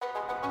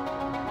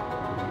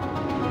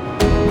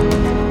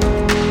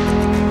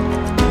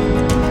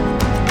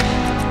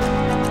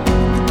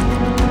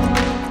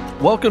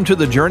Welcome to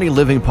the Journey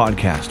Living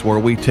Podcast, where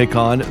we take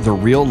on the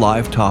real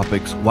life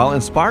topics while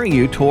inspiring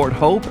you toward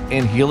hope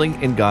and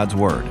healing in God's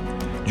Word.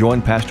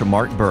 Join Pastor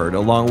Mark Bird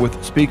along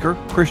with speaker,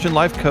 Christian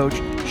life coach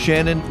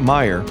Shannon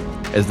Meyer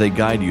as they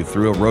guide you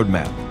through a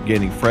roadmap,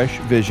 gaining fresh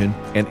vision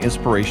and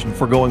inspiration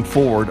for going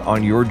forward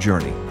on your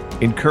journey,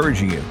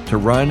 encouraging you to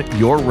run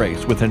your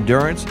race with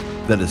endurance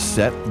that is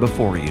set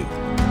before you.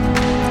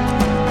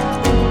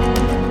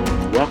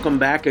 Welcome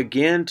back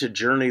again to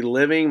Journey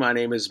Living. My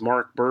name is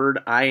Mark Bird.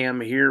 I am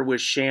here with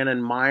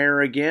Shannon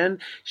Meyer again.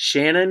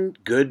 Shannon,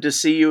 good to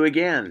see you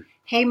again.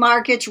 Hey,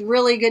 Mark, it's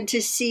really good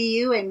to see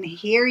you and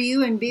hear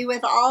you and be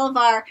with all of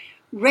our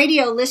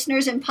radio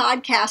listeners and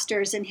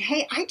podcasters. And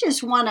hey, I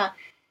just want to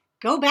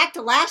go back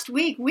to last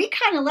week. We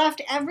kind of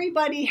left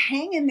everybody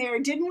hanging there,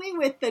 didn't we,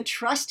 with the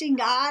trusting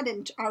God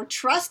and our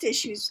trust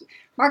issues.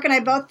 Mark and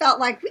I both felt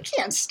like we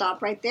can't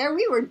stop right there.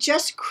 We were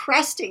just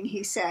cresting,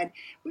 he said.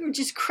 We were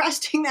just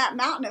cresting that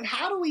mountain of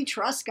how do we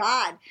trust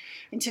God?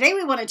 And today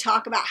we want to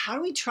talk about how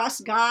do we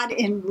trust God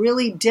in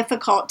really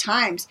difficult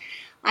times.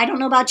 I don't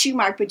know about you,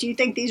 Mark, but do you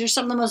think these are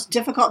some of the most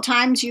difficult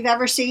times you've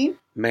ever seen?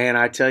 Man,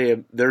 I tell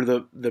you, they're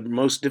the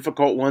most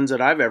difficult ones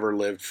that I've ever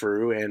lived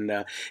through. And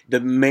the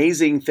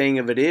amazing thing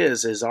of it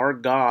is our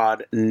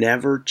God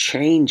never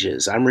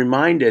changes. I'm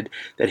reminded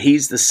that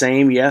He's the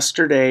same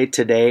yesterday,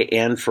 today,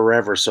 and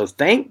forever. So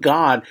thank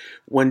God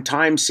when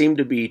times seem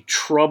to be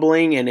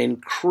troubling and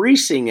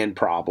increasing in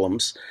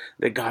problems,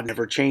 that God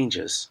never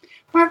changes.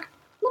 Mark,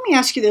 let me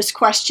ask you this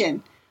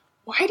question.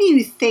 Why do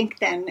you think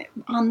then,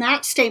 on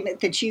that statement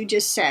that you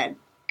just said,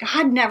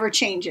 God never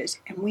changes,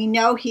 and we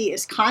know He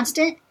is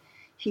constant,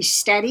 He's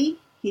steady,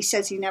 He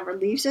says He never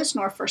leaves us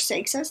nor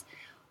forsakes us.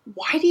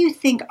 Why do you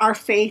think our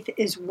faith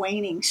is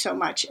waning so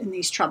much in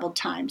these troubled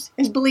times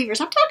as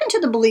believers? I'm talking to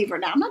the believer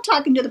now. I'm not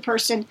talking to the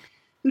person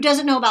who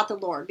doesn't know about the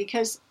Lord,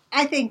 because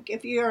I think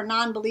if you're a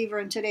non-believer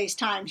in today's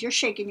times, you're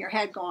shaking your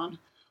head going,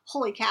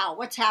 holy cow,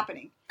 what's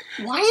happening?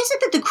 Why is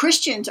it that the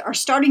Christians are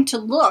starting to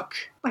look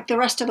like the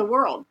rest of the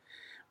world?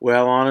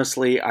 Well,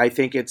 honestly, I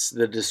think it's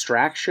the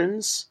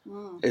distractions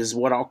is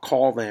what I'll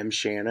call them,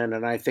 Shannon,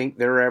 and I think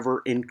they're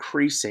ever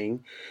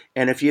increasing.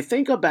 And if you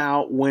think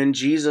about when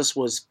Jesus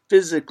was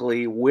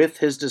physically with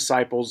His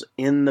disciples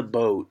in the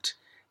boat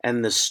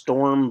and the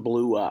storm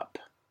blew up,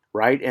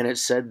 right? And it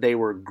said they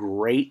were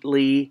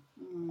greatly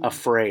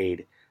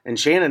afraid. And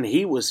Shannon,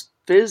 He was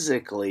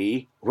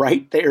physically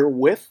right there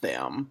with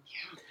them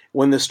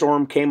when the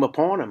storm came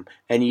upon Him.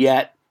 And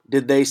yet,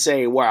 did they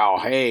say, wow,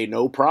 hey,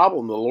 no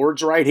problem, the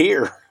Lord's right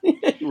here,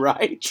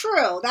 right?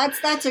 True.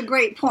 That's a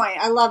great point.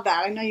 I love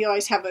that. I know you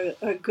always have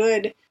a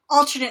good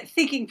alternate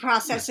thinking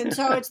process, and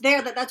so it's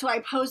there that's why I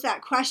pose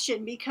that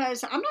question,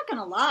 because I'm not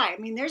going to lie.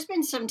 I mean, there's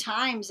been some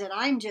times that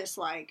I'm just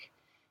like,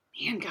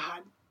 man,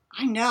 God,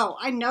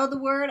 I know the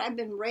Word. I've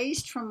been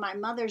raised from my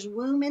mother's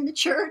womb in the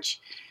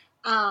church.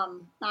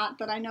 Not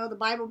that I know the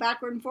Bible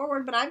backward and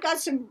forward, but I've got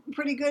some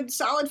pretty good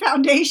solid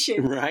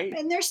foundation. Right.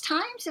 And there's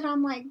times that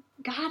I'm like,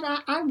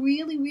 God, I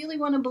really, really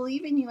want to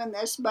believe in you in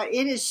this, but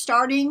it is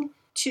starting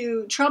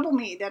to trouble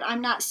me that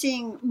I'm not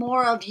seeing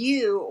more of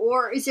you.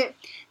 Or is it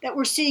that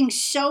we're seeing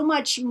so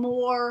much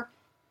more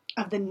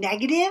of the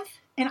negative?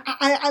 And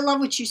I love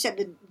what you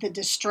said, the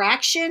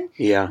distraction.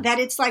 Yeah. That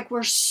it's like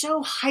we're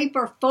so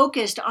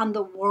hyper-focused on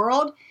the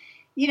world.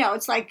 You know,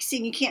 it's like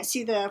you can't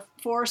see the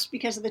forest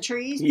because of the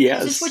trees.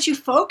 Yes. It's what you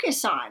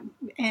focus on.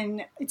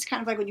 And it's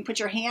kind of like when you put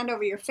your hand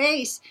over your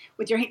face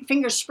with your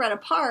fingers spread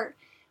apart,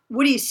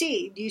 what do you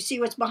see? Do you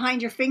see what's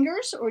behind your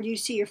fingers, or do you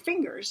see your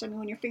fingers? I mean,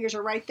 when your fingers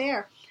are right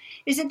there.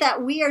 Is it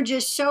that we are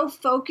just so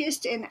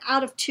focused and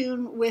out of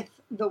tune with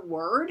the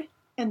Word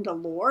and the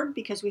Lord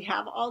because we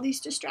have all these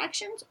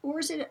distractions? Or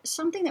is it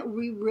something that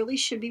we really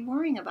should be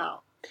worrying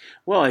about?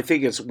 Well, I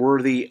think it's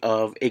worthy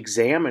of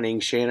examining,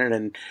 Shannon,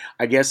 and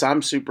I guess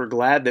I'm super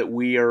glad that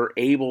we are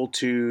able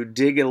to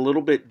dig a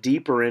little bit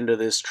deeper into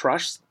this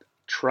trust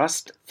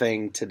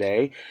thing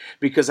today,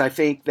 because I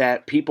think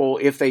that people,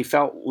 if they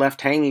felt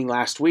left hanging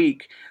last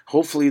week,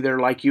 hopefully they're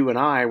like you and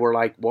I, we're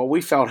like, well, we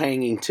felt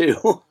hanging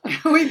too.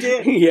 We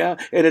did. Yeah,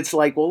 and it's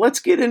like, well, let's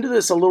get into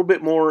this a little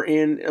bit more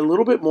in a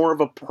little bit more of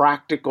a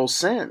practical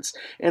sense.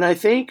 And I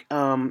think,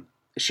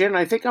 Shannon,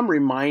 I think I'm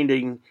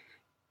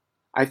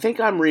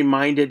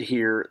reminded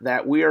here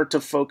that we are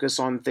to focus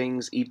on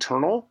things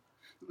eternal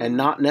and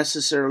not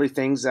necessarily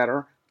things that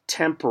are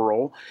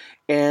temporal.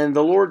 And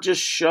the Lord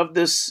just shoved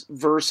this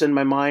verse in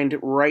my mind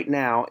right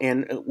now,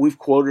 and we've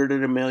quoted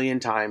it a million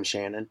times,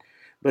 Shannon.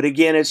 But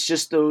again, it's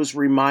just those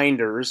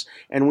reminders,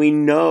 and we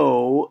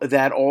know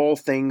that all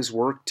things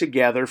work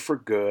together for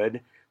good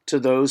to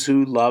those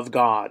who love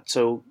God.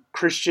 So,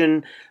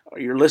 Christian,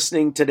 you're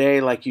listening today,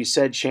 like you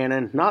said,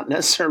 Shannon, not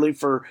necessarily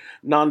for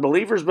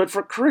non-believers, but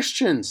for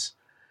Christians.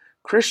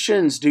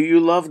 Christians, do you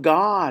love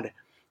God?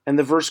 And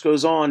the verse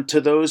goes on,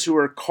 to those who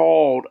are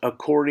called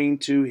according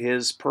to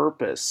His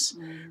purpose,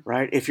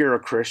 right? If you're a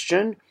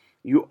Christian,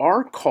 you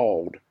are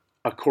called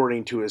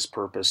according to His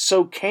purpose.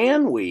 So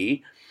can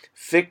we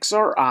fix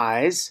our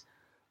eyes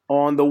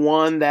on the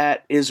one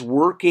that is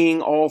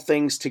working all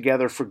things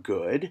together for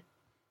good?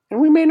 And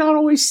we may not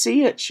always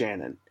see it,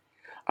 Shannon.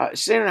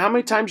 Shannon, how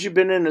many times you've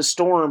been in a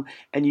storm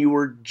and you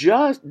were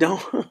just, I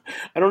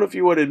don't know if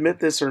you would admit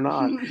this or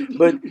not,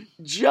 but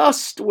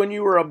just when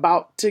you were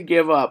about to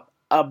give up,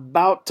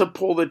 about to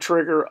pull the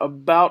trigger,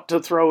 about to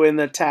throw in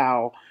the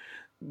towel,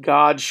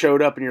 God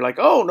showed up and you're like,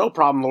 oh, no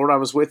problem, Lord, I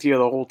was with you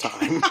the whole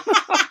time.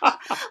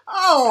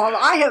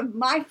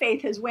 My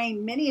faith has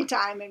waned many a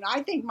time, and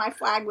I think my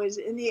flag was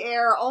in the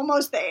air,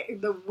 almost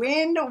the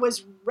wind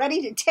was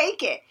ready to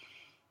take it.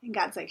 And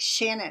God's like,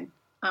 Shannon,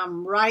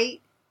 I'm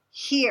right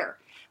here.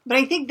 But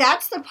I think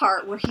that's the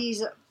part where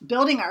he's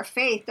building our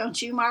faith,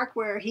 don't you, Mark?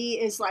 Where he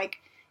is like,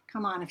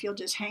 come on, if you'll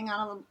just hang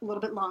on a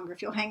little bit longer,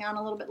 if you'll hang on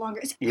a little bit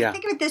longer. Yeah.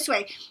 Think of it this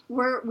way.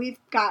 We've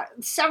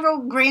got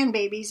several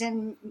grandbabies,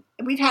 and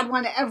we've had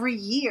one every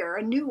year,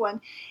 a new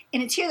one.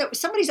 And it's here that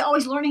somebody's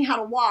always learning how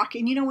to walk.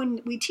 And,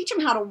 when we teach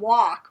them how to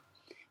walk,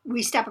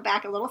 we step it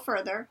back a little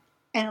further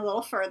and a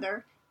little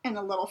further and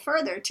a little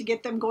further to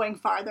get them going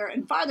farther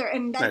and farther.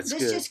 And this good.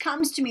 Just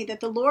comes to me that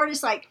the Lord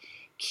is like,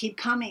 keep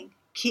coming.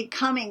 Keep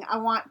coming. I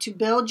want to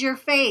build your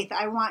faith.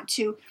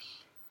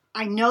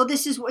 I know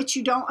this is what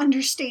you don't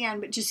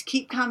understand, but just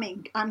keep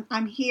coming.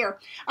 I'm here.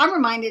 I'm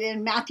reminded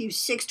in Matthew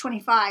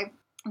 6:25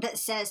 that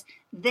says,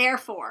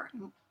 therefore.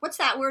 What's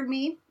that word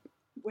mean?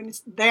 When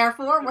it's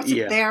therefore? What's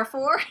it there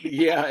for?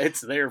 Yeah, it's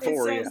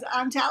therefore. It says,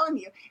 I'm telling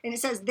you. And it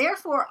says,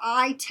 therefore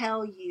I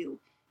tell you,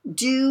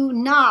 do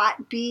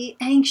not be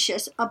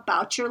anxious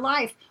about your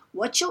life.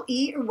 What you'll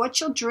eat or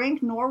what you'll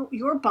drink, nor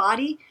your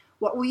body,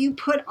 what will you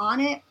put on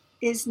it?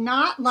 Is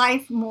not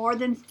life more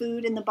than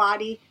food, and the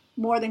body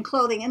more than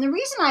clothing? And the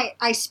reason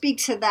I speak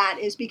to that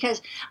is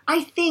because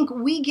I think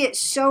we get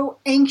so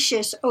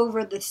anxious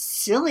over the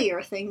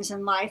sillier things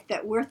in life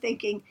that we're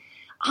thinking,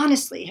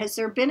 honestly, has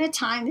there been a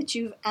time that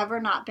you've ever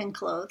not been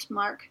clothed,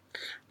 Mark?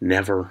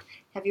 Never.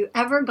 Have you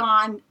ever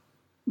gone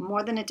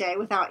more than a day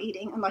without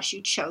eating unless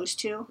you chose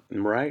to?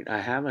 Right, I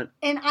haven't.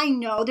 And I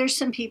know there's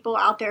some people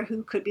out there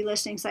who could be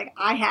listening. It's like,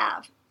 I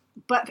have.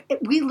 But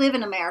we live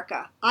in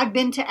America. I've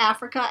been to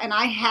Africa, and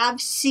I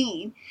have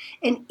seen,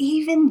 and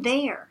even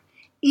there,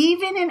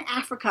 even in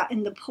Africa,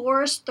 in the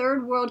poorest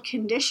third world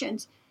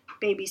conditions,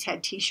 babies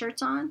had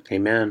T-shirts on.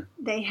 Amen.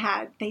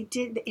 Even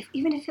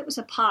if it was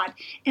a pod.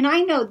 And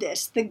I know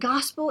this, the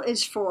gospel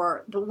is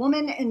for the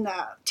woman in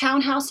the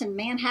townhouse in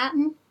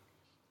Manhattan,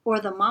 or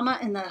the mama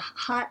in the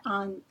hut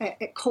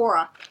at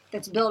Cora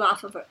that's built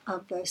off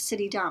of the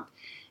city dump.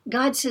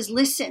 God says,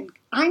 listen,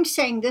 I'm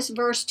saying this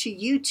verse to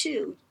you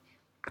too.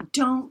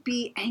 Don't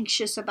be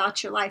anxious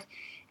about your life.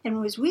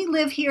 And as we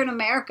live here in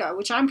America,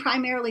 which I'm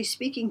primarily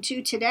speaking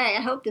to today,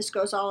 I hope this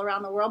goes all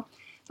around the world,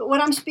 but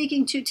what I'm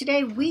speaking to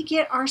today, we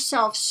get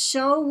ourselves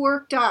so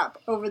worked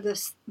up over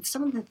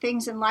some of the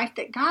things in life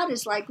that God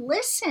is like,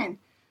 listen,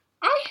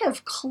 I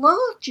have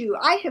clothed you.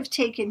 I have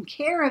taken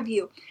care of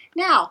you.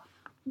 Now,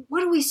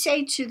 what do we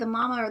say to the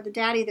mama or the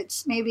daddy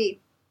that's maybe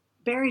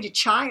buried a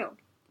child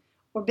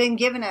or been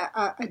given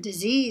a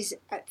disease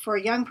for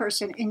a young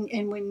person?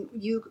 And when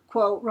you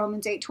quote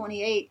Romans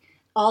 8:28,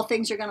 all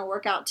things are going to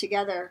work out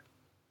together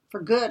for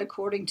good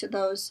according to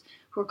those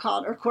who are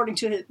called, or according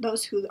to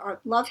those who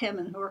love him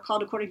and who are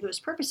called according to his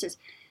purposes.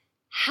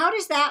 How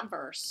does that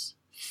verse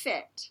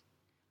fit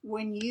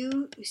when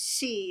you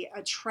see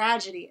a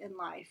tragedy in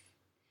life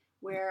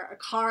where a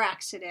car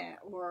accident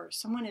or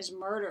someone is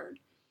murdered,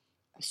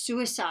 a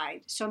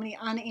suicide, so many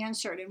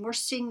unanswered, and we're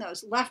seeing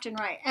those left and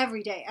right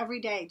every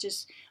day,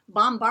 just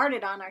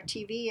bombarded on our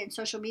TV and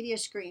social media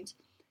screens?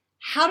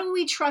 How do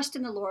we trust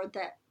in the Lord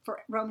that for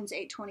Romans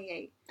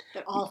 8:28,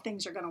 that all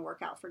things are going to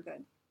work out for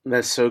good?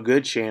 That's so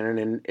good, Shannon.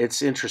 And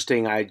it's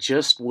interesting. I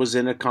just was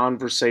in a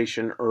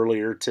conversation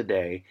earlier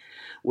today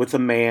with a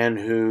man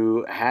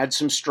who had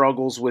some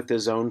struggles with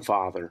his own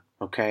father,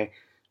 okay?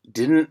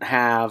 Didn't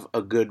have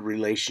a good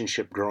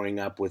relationship growing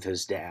up with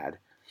his dad.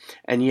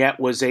 And yet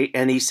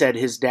and he said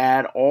his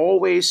dad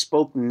always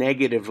spoke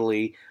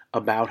negatively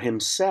about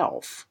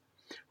himself,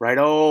 right?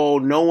 Oh,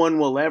 no one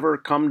will ever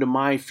come to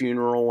my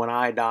funeral when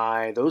I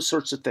die, those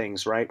sorts of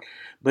things, right?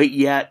 But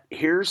yet,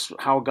 here's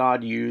how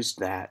God used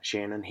that,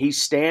 Shannon.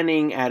 He's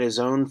standing at his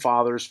own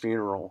father's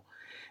funeral,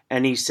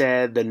 and he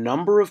said the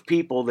number of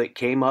people that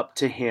came up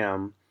to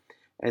him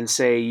and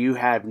say, you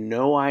have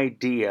no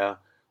idea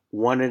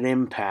what an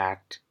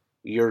impact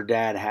your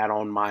dad had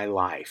on my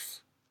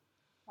life.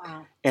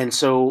 Wow. And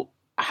so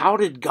how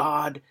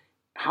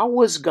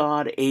was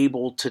God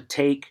able to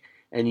take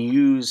and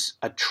use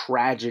a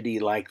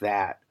tragedy like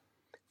that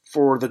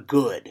for the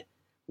good,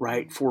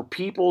 right? For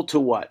people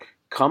to what?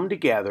 Come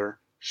together,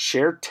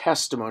 share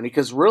testimony,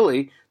 because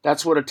really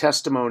that's what a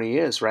testimony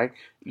is, right?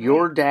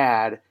 Your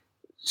dad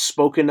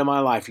spoke into my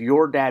life.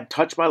 Your dad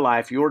touched my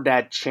life. Your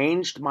dad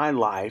changed my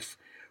life,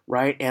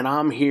 right? And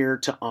I'm here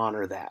to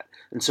honor that.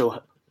 And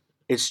so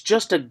it's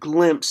just a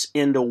glimpse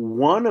into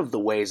one of the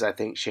ways, I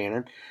think,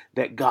 Shannon,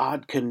 that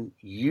God can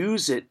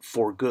use it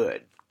for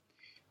good.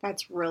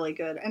 That's really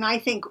good. And I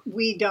think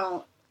we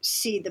don't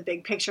see the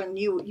big picture. And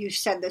you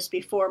said this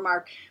before,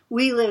 Mark.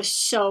 We live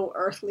so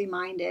earthly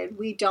minded.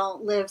 We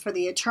don't live for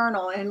the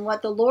eternal. And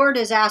what the Lord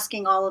is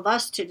asking all of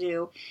us to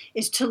do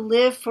is to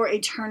live for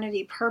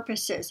eternity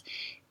purposes.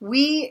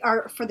 We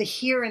are for the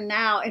here and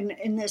now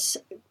in this,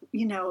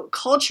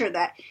 culture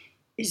that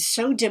is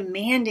so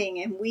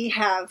demanding, and we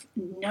have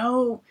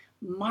no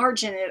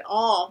margin at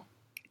all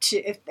to,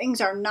 if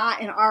things are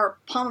not in our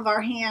palm of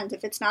our hand,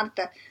 if it's not at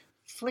the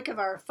flick of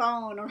our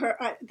phone or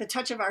the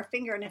touch of our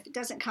finger, and if it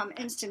doesn't come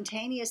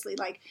instantaneously.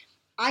 Like,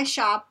 I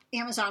shop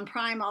Amazon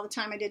Prime all the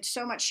time. I did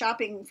so much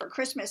shopping for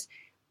Christmas.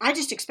 I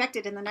just expect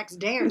it in the next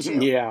day or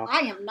two. Yeah. I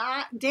am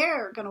not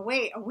going to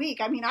wait a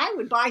week. I mean, I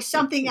would buy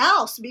something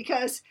else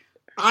because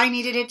I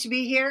needed it to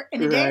be here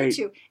in a day or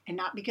two, and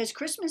not because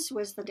Christmas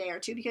was the day or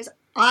two, because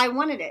I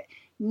wanted it.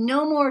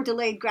 No more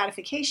delayed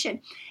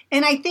gratification.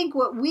 And I think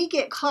what we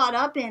get caught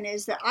up in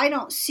is that I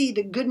don't see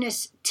the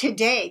goodness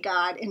today,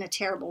 God, in a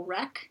terrible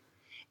wreck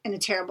and a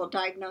terrible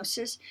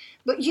diagnosis.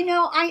 But,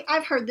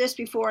 I've heard this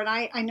before, and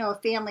I know a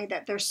family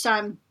that their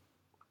son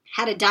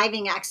had a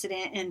diving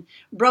accident and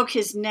broke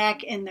his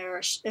neck in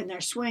their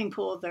swimming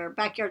pool, their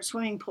backyard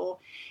swimming pool.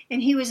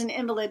 And he was an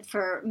invalid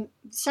for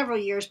several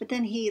years, but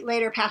then he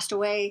later passed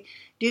away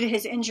due to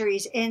his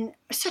injuries, and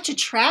such a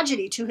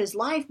tragedy to his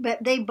life.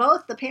 But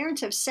the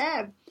parents have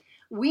said,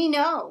 we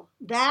know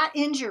that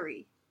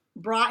injury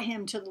brought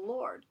him to the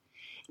Lord.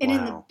 And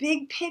in the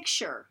big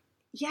picture,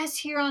 yes,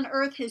 here on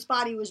earth, his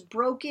body was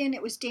broken.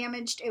 It was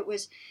damaged. It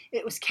was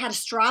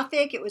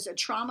catastrophic. It was a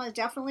trauma,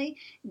 definitely.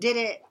 Did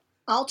it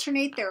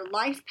alternate their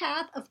life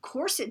path? Of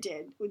course it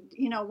did.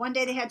 One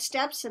day they had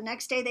steps, the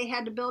next day they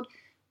had to build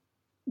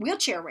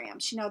wheelchair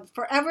ramps.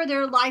 Forever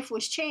their life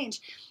was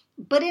changed.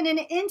 But in an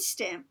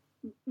instant,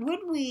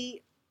 would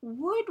we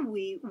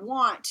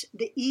want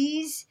the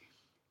ease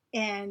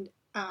and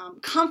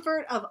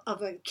comfort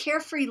of a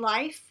carefree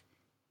life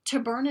to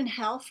burn in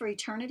hell for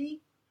eternity?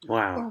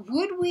 Wow. Or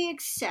would we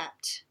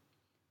accept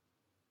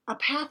a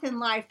path in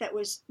life that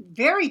was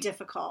very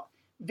difficult,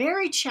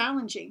 very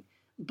challenging,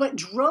 but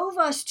drove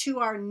us to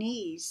our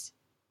knees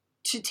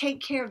to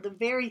take care of the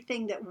very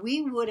thing that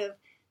we would have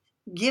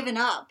given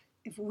up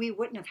if we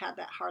wouldn't have had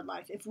that hard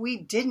life, if we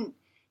didn't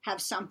have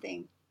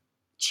something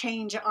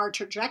change our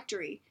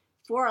trajectory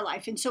for our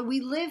life? And so we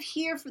live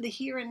here for the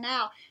here and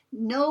now.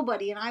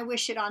 Nobody, and I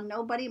wish it on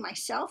nobody,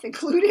 myself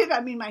included.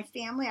 I mean, my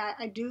family,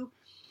 I do.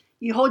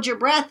 You hold your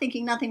breath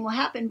thinking nothing will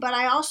happen, but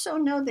I also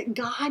know that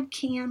God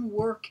can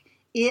work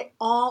it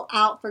all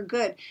out for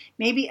good.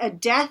 Maybe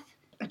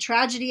a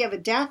tragedy of a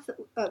death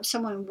of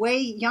someone way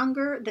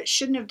younger that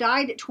shouldn't have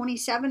died at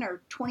 27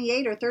 or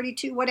 28 or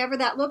 32, whatever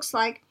that looks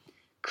like,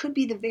 could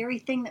be the very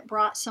thing that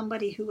brought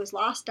somebody who was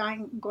lost,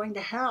 dying, going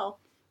to hell,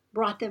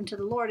 brought them to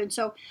the Lord. And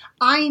so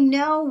I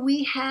know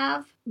we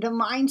have the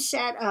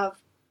mindset of,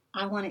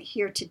 I want it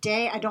here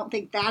today. I don't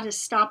think that is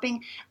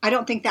stopping. I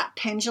don't think that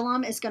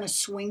pendulum is going to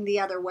swing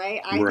the other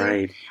way either.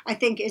 Right. I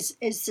think as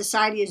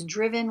society is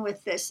driven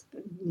with this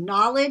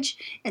knowledge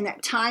and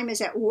that time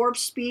is at warp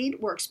speed,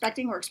 we're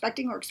expecting.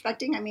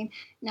 I mean,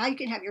 now you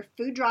can have your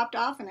food dropped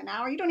off in an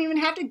hour. You don't even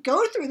have to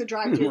go through the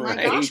drive-thru. Right.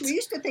 My gosh, we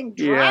used to think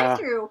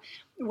drive-thru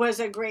was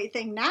a great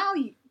thing. Now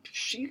you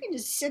can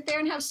just sit there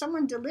and have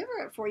someone deliver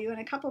it for you in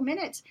a couple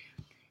minutes.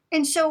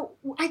 And so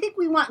I think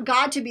we want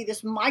God to be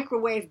this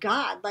microwave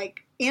God, like,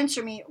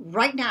 answer me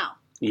right now.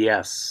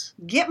 Yes.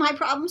 Get my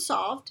problem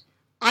solved.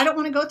 I don't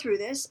want to go through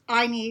this.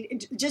 I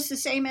need, just the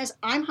same as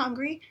I'm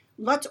hungry,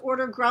 let's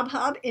order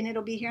Grubhub and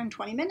it'll be here in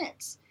 20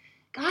 minutes.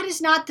 God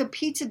is not the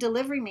pizza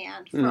delivery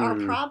man for our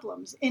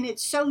problems. And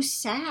it's so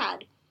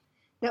sad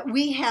that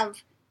we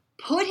have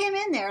put him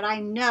in there. And I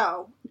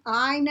know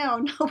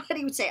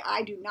nobody would say,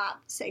 I do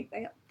not say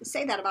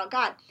that about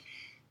God.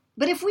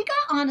 But if we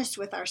got honest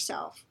with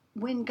ourselves,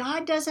 when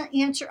God doesn't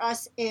answer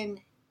us in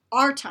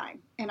our time,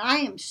 and I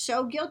am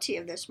so guilty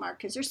of this, Mark,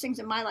 because there's things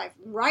in my life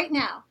right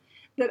now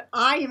that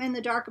I am in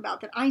the dark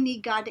about, that I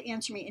need God to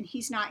answer me, and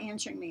he's not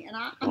answering me. And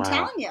I'm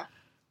telling you,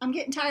 I'm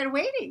getting tired of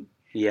waiting.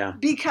 Yeah.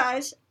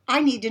 Because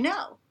I need to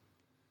know.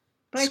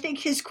 But I think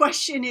his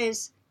question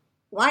is,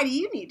 why do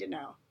you need to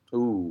know?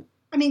 Ooh.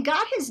 I mean,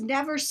 God has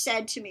never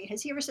said to me,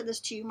 has he ever said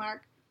this to you,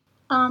 Mark?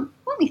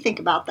 Let me think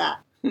about that.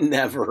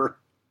 Never.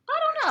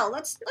 No,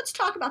 let's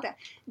talk about that.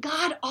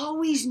 God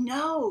always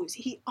knows.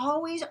 He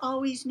always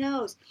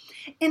knows.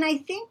 And I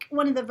think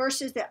one of the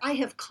verses that I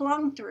have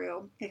clung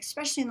through,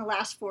 especially in the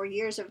last 4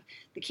 years of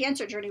the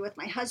cancer journey with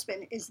my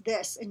husband, is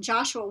this in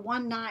Joshua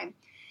 1:9,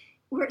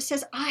 where it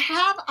says,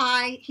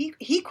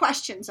 he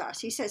questions us.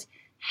 He says,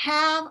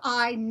 have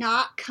I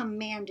not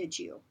commanded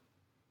you?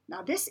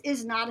 Now, this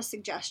is not a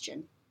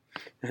suggestion.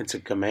 It's a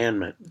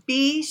commandment.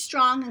 Be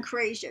strong and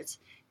courageous.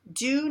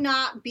 Do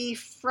not be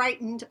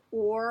frightened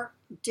or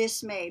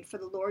dismayed, for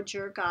the Lord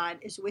your God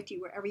is with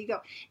you wherever you go.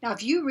 Now,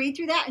 if you read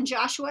through that in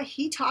Joshua,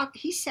 he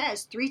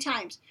says 3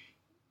 times,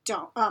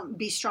 don't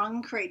be strong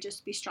and courageous,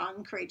 be strong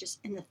and courageous.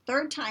 And the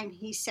 3rd time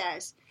he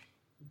says,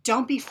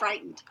 don't be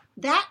frightened.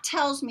 That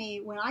tells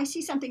me when I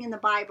see something in the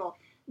Bible,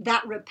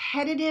 that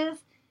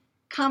repetitive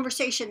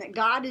conversation that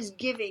God is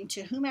giving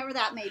to whomever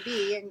that may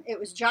be, and it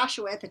was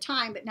Joshua at the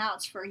time, but now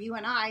it's for you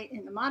and I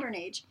in the modern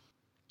age.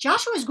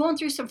 Joshua is going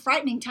through some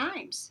frightening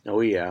times.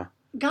 Oh, yeah.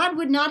 God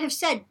would not have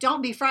said,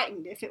 don't be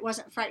frightened if it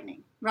wasn't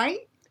frightening,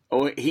 right?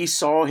 Oh, he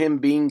saw him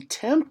being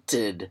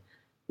tempted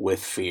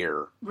with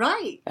fear.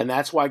 Right. And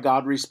that's why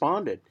God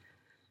responded.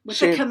 With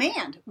the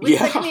command.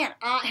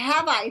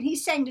 Have I? And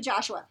he's saying to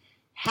Joshua,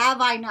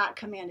 have I not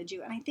commanded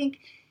you? And I think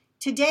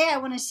today I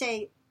want to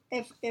say,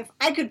 if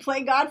I could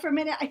play God for a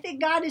minute, I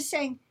think God is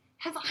saying,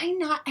 have I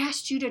not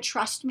asked you to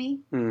trust me?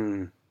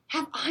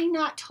 Have I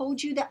not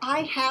told you that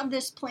I have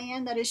this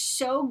plan that is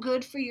so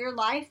good for your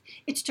life?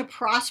 It's to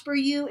prosper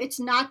you. It's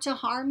not to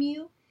harm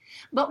you.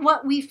 But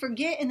what we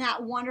forget in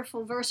that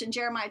wonderful verse in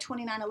Jeremiah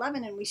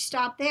 29:11, and we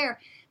stop there,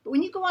 but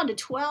when you go on to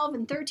 12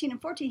 and 13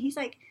 and 14, he's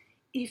like,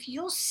 if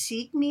you'll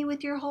seek me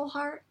with your whole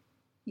heart,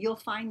 you'll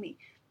find me.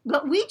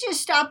 But we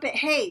just stop at,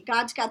 hey,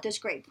 God's got this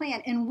great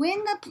plan. And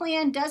when the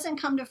plan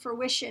doesn't come to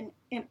fruition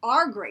in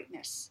our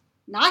greatness,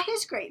 not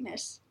his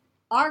greatness,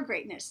 our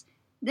greatness,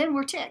 then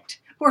we're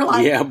ticked. We're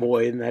like, yeah,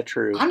 boy, isn't that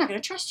true? I'm not going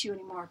to trust you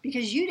anymore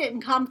because you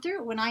didn't come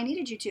through when I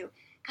needed you to.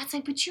 God's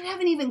like, but you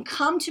haven't even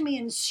come to me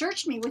and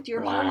searched me with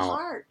your whole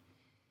heart.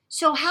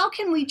 So how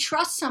can we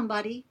trust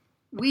somebody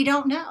we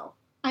don't know?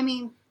 I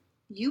mean,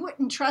 you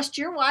wouldn't trust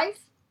your wife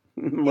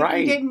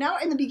right. if you didn't know.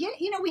 In the beginning,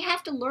 we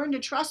have to learn to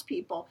trust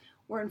people.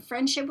 We're in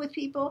friendship with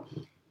people.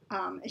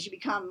 As you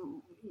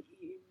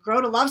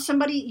grow to love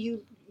somebody,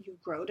 you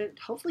grow to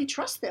hopefully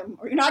trust them,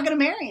 or you're not going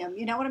to marry them.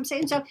 You know what I'm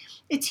saying? So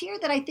it's here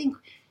that I think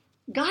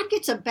God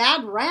gets a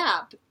bad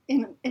rap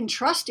in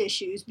trust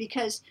issues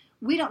because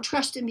we don't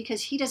trust him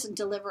because he doesn't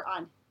deliver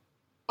on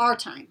our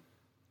time,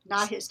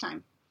 not his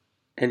time.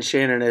 And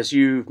Shannon, as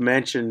you've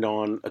mentioned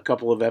on a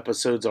couple of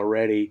episodes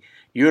already,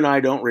 you and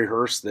I don't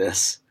rehearse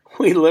this.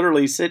 We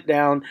literally sit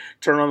down,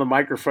 turn on the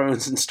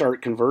microphones, and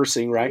start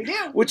conversing, right? We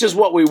do. Which is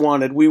what we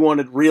wanted. We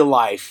wanted real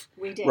life,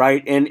 we did.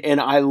 Right? And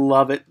I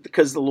love it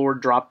because the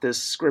Lord dropped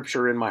this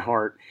scripture in my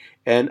heart.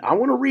 And I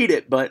want to read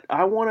it, but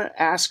I want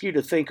to ask you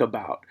to think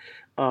about.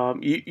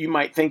 You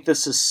might think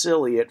this is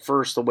silly at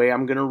first, the way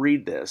I'm going to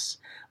read this.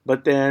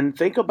 But then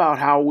think about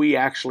how we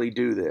actually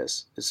do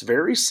this. It's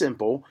very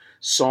simple.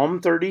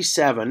 Psalm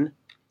 37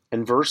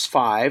 and verse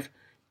 5,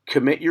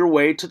 commit your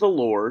way to the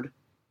Lord,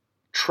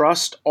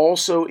 trust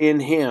also in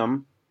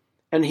him,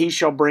 and he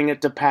shall bring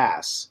it to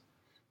pass.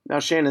 Now,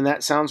 Shannon,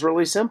 that sounds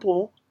really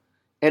simple,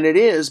 and it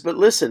is, but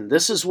listen,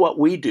 this is what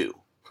we do.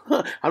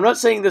 I'm not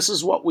saying this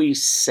is what we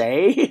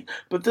say,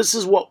 but this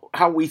is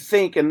how we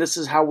think, and this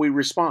is how we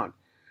respond.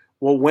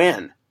 Well,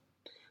 when?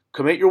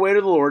 Commit your way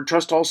to the Lord,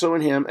 trust also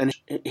in him, and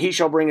he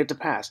shall bring it to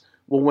pass.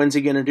 Well, when's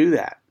he going to do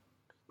that?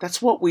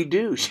 That's what we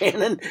do,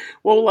 Shannon.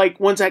 Well,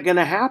 when's that going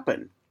to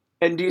happen?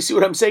 And do you see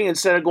what I'm saying?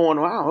 Instead of going,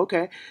 wow,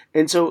 okay.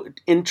 And so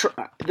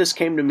this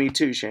came to me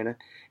too, Shannon.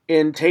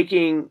 In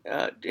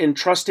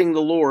trusting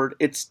the Lord,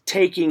 it's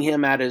taking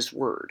him at his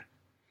word.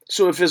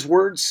 So if his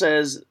word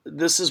says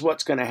this is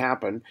what's going to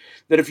happen,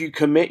 that if you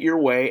commit your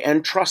way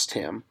and trust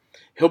him,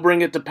 he'll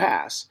bring it to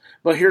pass.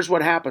 But here's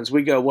what happens.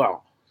 We go,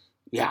 well,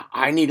 yeah,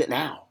 I need it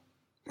now.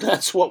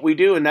 That's what we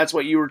do, and that's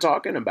what you were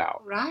talking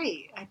about.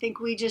 Right. I think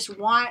we just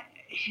want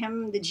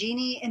him, the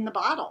genie in the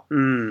bottle.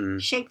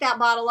 Shake that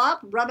bottle up,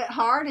 rub it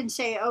hard, and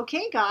say,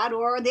 okay, God,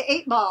 or the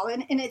 8-ball.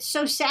 And it's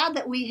so sad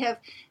that we have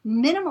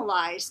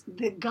minimalized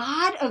the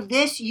God of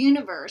this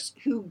universe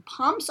who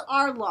pumps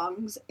our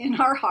lungs in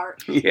our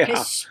heart,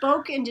 has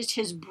spoken just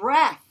his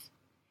breath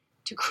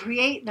to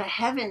create the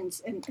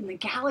heavens and the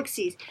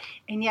galaxies.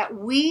 And yet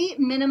we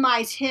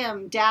minimize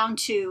him down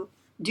to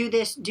do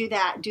this, do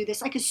that, do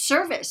this, like a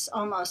service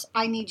almost.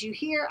 I need you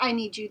here, I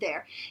need you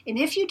there. And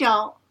if you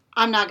don't,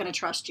 I'm not going to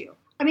trust you.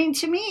 I mean,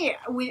 to me,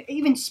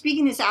 even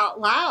speaking this out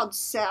loud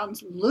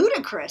sounds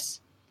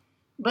ludicrous,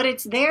 but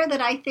it's there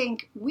that I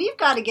think we've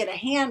got to get a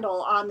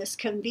handle on this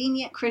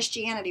convenient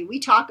Christianity. We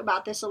talk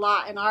about this a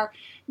lot in our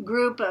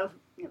group of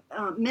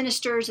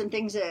ministers and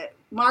things that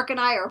Mark and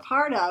I are a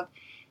part of,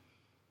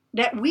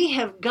 that we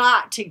have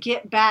got to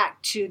get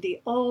back to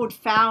the old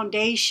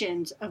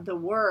foundations of the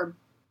Word.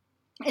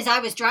 As I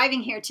was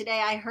driving here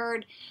today, I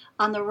heard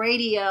on the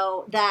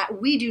radio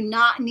that we do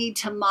not need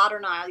to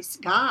modernize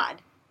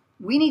God.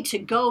 We need to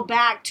go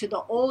back to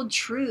the old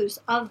truths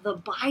of the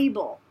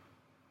Bible.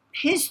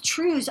 His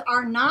truths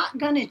are not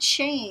going to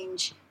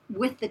change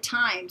with the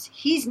times.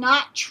 He's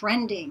not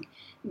trending.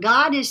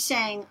 God is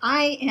saying,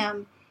 I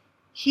am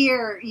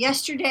here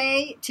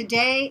yesterday,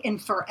 today, and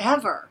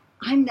forever.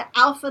 I'm the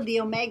Alpha, the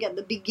Omega,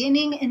 the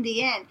beginning and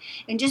the end.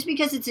 And just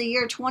because it's the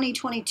year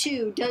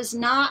 2022 does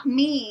not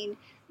mean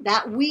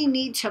that we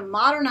need to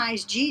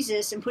modernize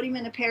Jesus and put him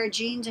in a pair of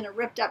jeans and a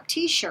ripped up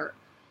t-shirt.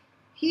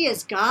 He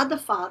is God the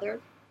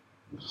Father,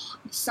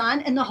 the Son,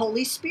 and the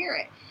Holy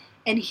Spirit.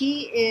 And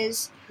he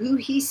is who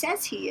he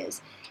says he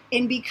is.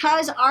 And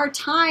because our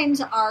times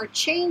are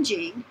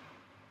changing,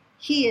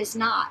 he is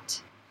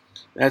not.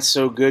 That's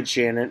so good,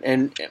 Shannon.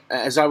 And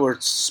as I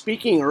was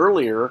speaking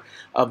earlier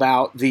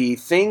about the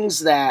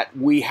things that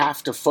we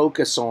have to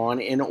focus on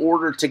in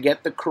order to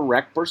get the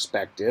correct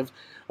perspective,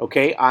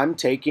 okay, I'm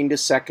taking to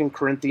 2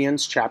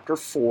 Corinthians chapter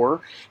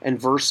 4 and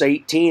verse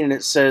 18, and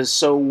it says,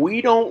 "So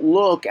we don't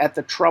look at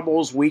the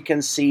troubles we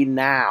can see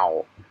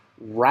now.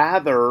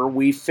 Rather,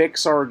 we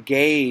fix our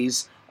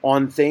gaze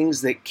on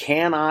things that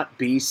cannot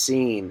be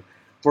seen.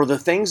 For the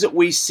things that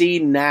we see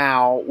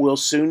now will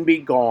soon be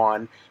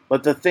gone,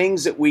 but the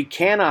things that we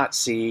cannot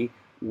see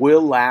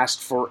will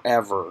last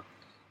forever."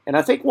 And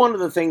I think one of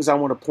the things I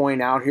want to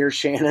point out here,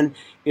 Shannon,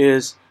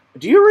 is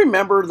do you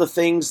remember the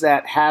things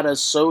that had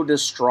us so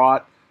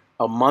distraught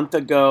a month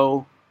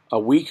ago, a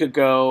week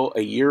ago,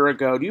 a year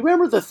ago? Do you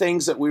remember the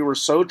things that we were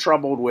so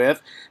troubled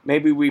with?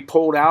 Maybe we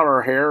pulled out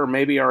our hair, or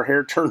maybe our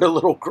hair turned a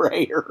little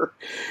grayer.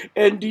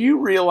 And do you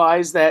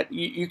realize that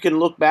you can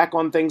look back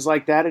on things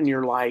like that and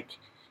you're like,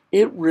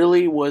 it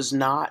really was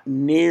not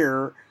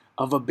near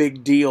of a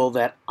big deal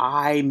that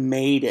I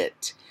made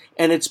it.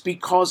 And it's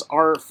because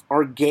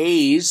our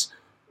gaze,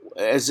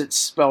 as it's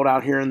spelled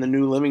out here in the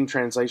New Living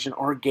Translation,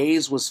 our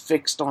gaze was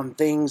fixed on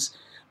things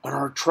and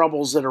our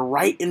troubles that are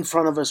right in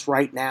front of us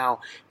right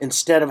now,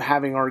 instead of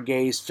having our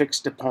gaze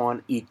fixed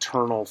upon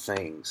eternal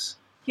things.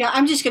 Yeah,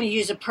 I'm just going to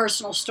use a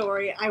personal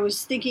story. I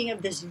was thinking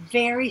of this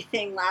very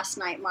thing last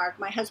night, Mark.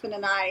 My husband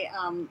and I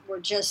were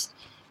just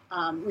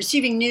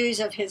receiving news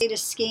of his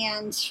latest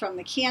scans from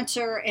the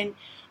cancer, and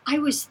I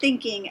was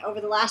thinking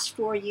over the last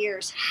 4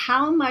 years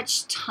how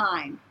much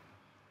time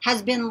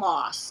has been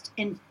lost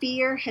and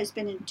fear has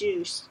been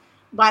induced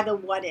by the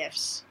what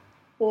ifs,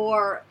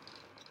 or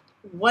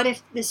what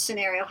if this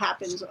scenario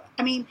happens.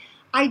 I mean,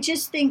 I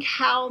just think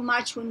how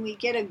much, when we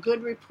get a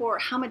good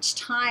report, how much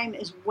time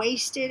is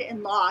wasted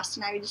and lost.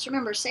 And I just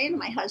remember saying to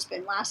my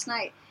husband last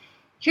night,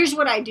 here's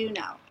what I do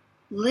know: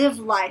 live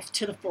life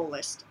to the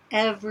fullest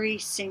every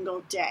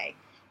single day,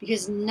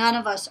 because none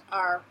of us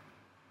are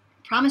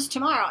promised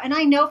tomorrow. And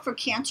I know for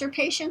cancer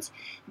patients,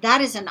 that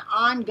is an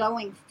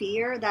ongoing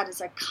fear, that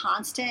is a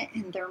constant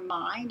in their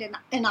mind.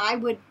 And I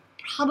would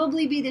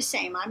probably be the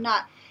same. I'm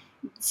not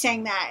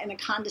saying that in a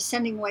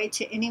condescending way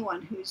to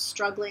anyone who's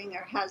struggling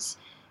or has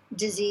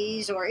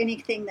disease or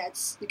anything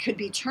that could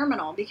be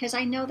terminal, because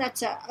I know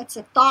it's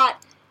a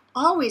thought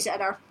always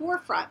at our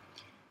forefront.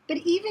 But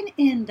even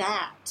in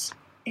that,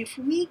 if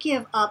we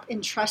give up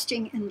in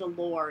trusting in the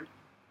Lord,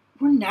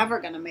 we're never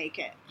going to make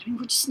it. I mean,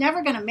 we're just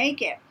never going to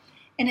make it.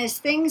 And as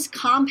things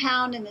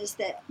compound, and as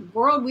the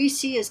world we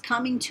see is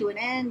coming to an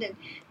end, and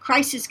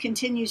crisis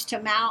continues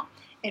to mount,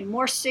 and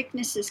more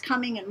sickness is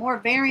coming, and more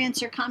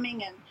variants are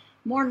coming, and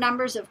more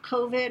numbers of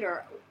COVID,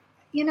 or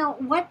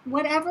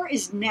whatever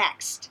is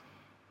next,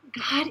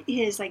 God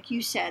is, like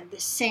you said, the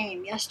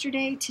same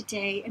yesterday,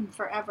 today, and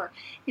forever.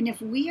 And if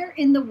we are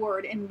in the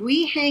Word and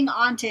we hang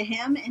on to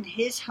Him and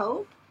His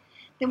hope,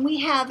 then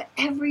we have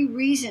every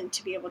reason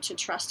to be able to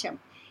trust Him,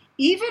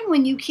 even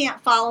when you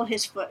can't follow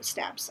His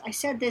footsteps. I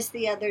said this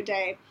the other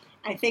day,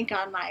 I think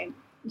on my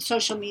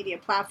social media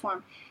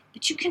platform,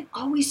 but you can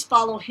always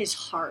follow His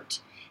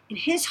heart. And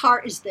His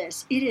heart is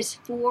this: it is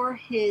for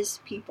His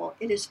people.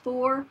 It is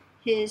for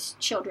His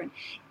children.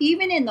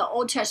 Even in the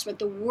Old Testament,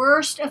 the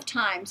worst of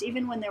times,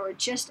 even when there were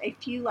just a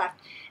few left,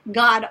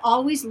 God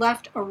always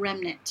left a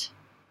remnant.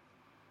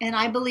 And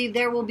I believe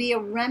there will be a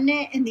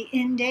remnant in the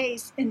end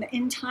days, in the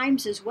end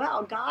times as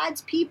well.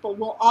 God's people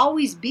will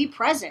always be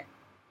present.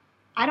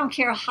 I don't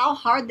care how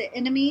hard the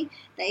enemy,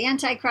 the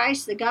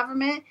Antichrist, the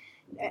government,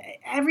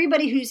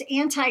 everybody who's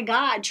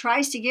anti-God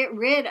tries to get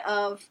rid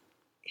of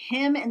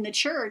Him and the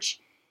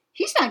church.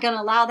 He's not going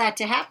to allow that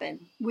to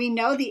happen. We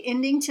know the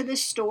ending to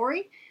this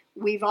story.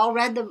 We've all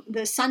read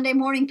the Sunday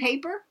morning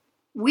paper.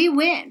 We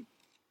win.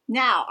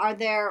 Now, are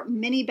there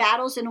many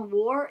battles in a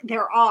war?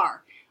 There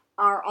are.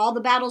 Are all the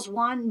battles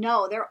won?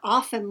 No, they're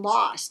often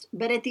lost.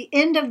 But at the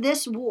end of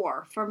this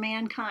war for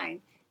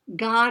mankind,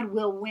 God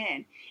will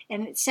win.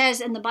 And it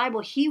says in the Bible,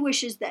 He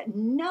wishes that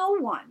no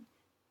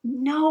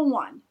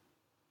one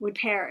would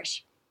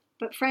perish.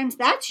 But friends,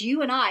 that's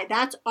you and I.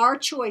 That's our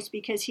choice,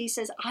 because He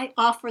says, I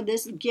offer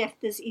this gift,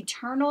 this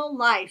eternal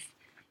life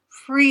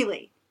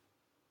freely.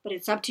 But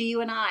it's up to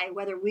you and I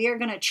whether we are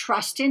going to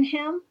trust in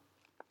Him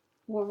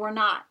or we're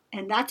not.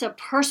 And that's a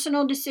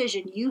personal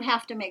decision you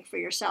have to make for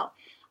yourself.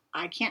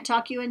 I can't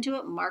talk you into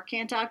it. Mark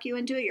can't talk you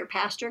into it. Your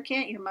pastor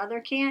can't. Your mother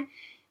can't.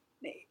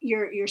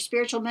 Your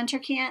spiritual mentor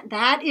can't.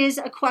 That is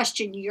a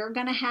question you're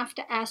going to have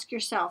to ask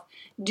yourself.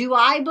 Do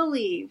I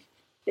believe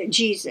that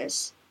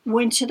Jesus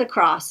went to the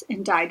cross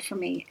and died for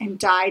me, and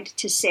died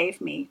to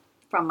save me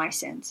from my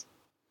sins?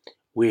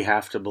 We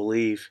have to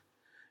believe.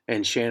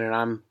 And Shannon,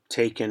 I'm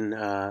taken,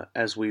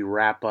 as we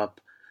wrap up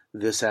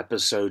this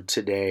episode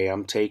today,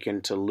 I'm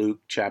taken to Luke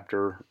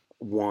chapter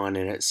 1,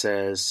 and it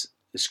says,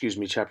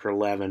 chapter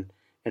 11,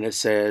 and it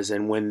says,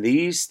 "And when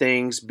these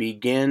things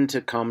begin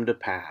to come to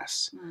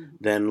pass,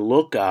 then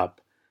look up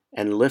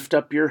and lift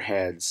up your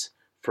heads,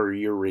 for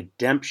your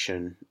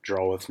redemption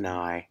draweth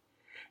nigh."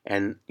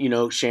 And,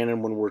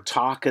 Shannon, when we're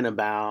talking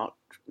about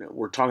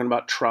we're talking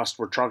about trust,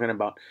 we're talking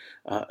about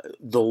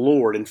the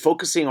Lord, and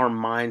focusing our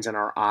minds and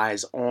our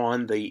eyes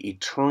on the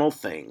eternal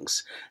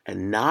things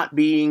and not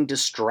being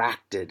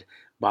distracted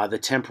by the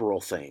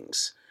temporal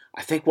things.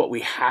 I think what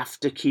we have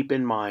to keep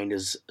in mind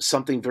is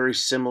something very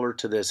similar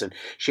to this. And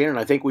Shannon,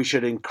 I think we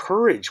should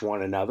encourage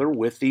one another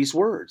with these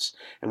words.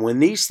 And when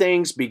these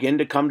things begin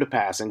to come to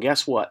pass, and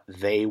guess what?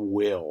 They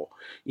will.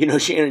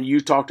 Shannon,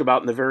 you talked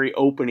about in the very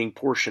opening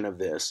portion of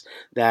this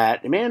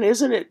that, man,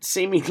 isn't it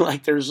seeming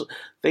like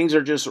things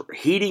are just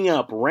heating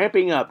up,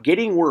 ramping up,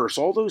 getting worse,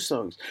 all those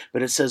things.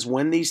 But it says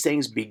when these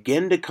things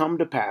begin to come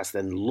to pass,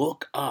 then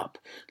look up,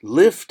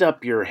 lift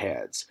up your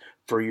heads,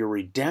 for your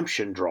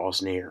redemption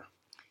draws near.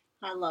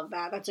 I love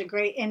that. That's a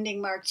great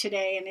ending mark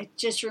today. And it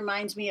just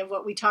reminds me of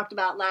what we talked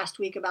about last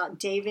week about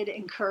David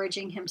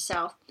encouraging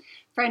himself.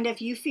 Friend,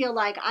 if you feel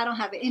like I don't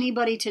have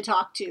anybody to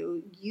talk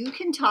to, you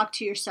can talk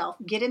to yourself.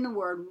 Get in the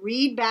Word.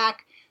 Read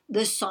back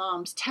the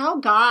Psalms. Tell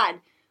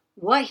God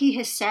what He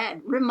has said.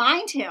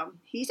 Remind Him.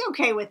 He's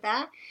okay with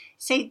that.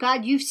 Say,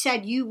 God, you've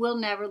said you will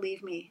never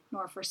leave me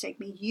nor forsake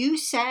me. You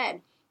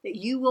said that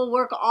you will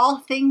work all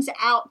things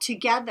out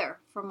together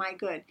for my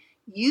good.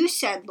 You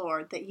said,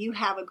 Lord, that you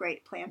have a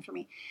great plan for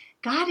me.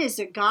 God is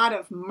a God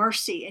of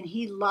mercy, and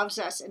He loves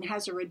us and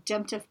has a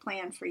redemptive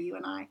plan for you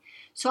and I.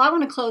 So I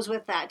want to close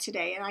with that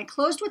today. And I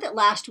closed with it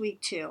last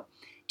week too.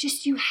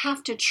 Just you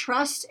have to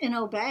trust and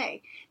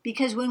obey,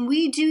 because when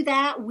we do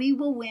that, we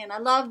will win. I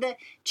love that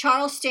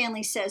Charles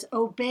Stanley says,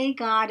 obey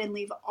God and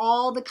leave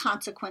all the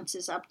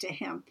consequences up to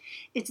Him.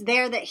 It's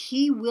there that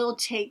He will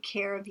take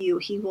care of you.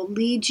 He will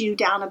lead you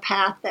down a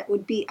path that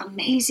would be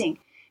amazing.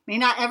 May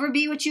not ever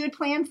be what you had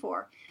planned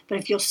for, but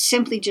if you'll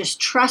simply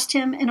just trust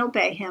Him and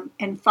obey Him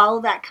and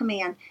follow that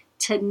command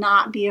to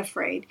not be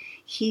afraid,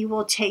 He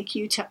will take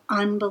you to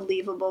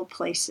unbelievable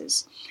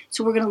places.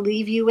 So we're going to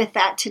leave you with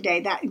that today,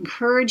 that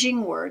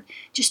encouraging word,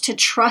 just to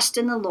trust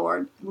in the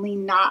Lord and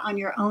lean not on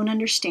your own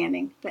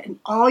understanding, but in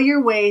all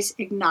your ways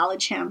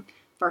acknowledge Him,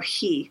 for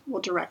He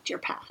will direct your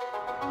path.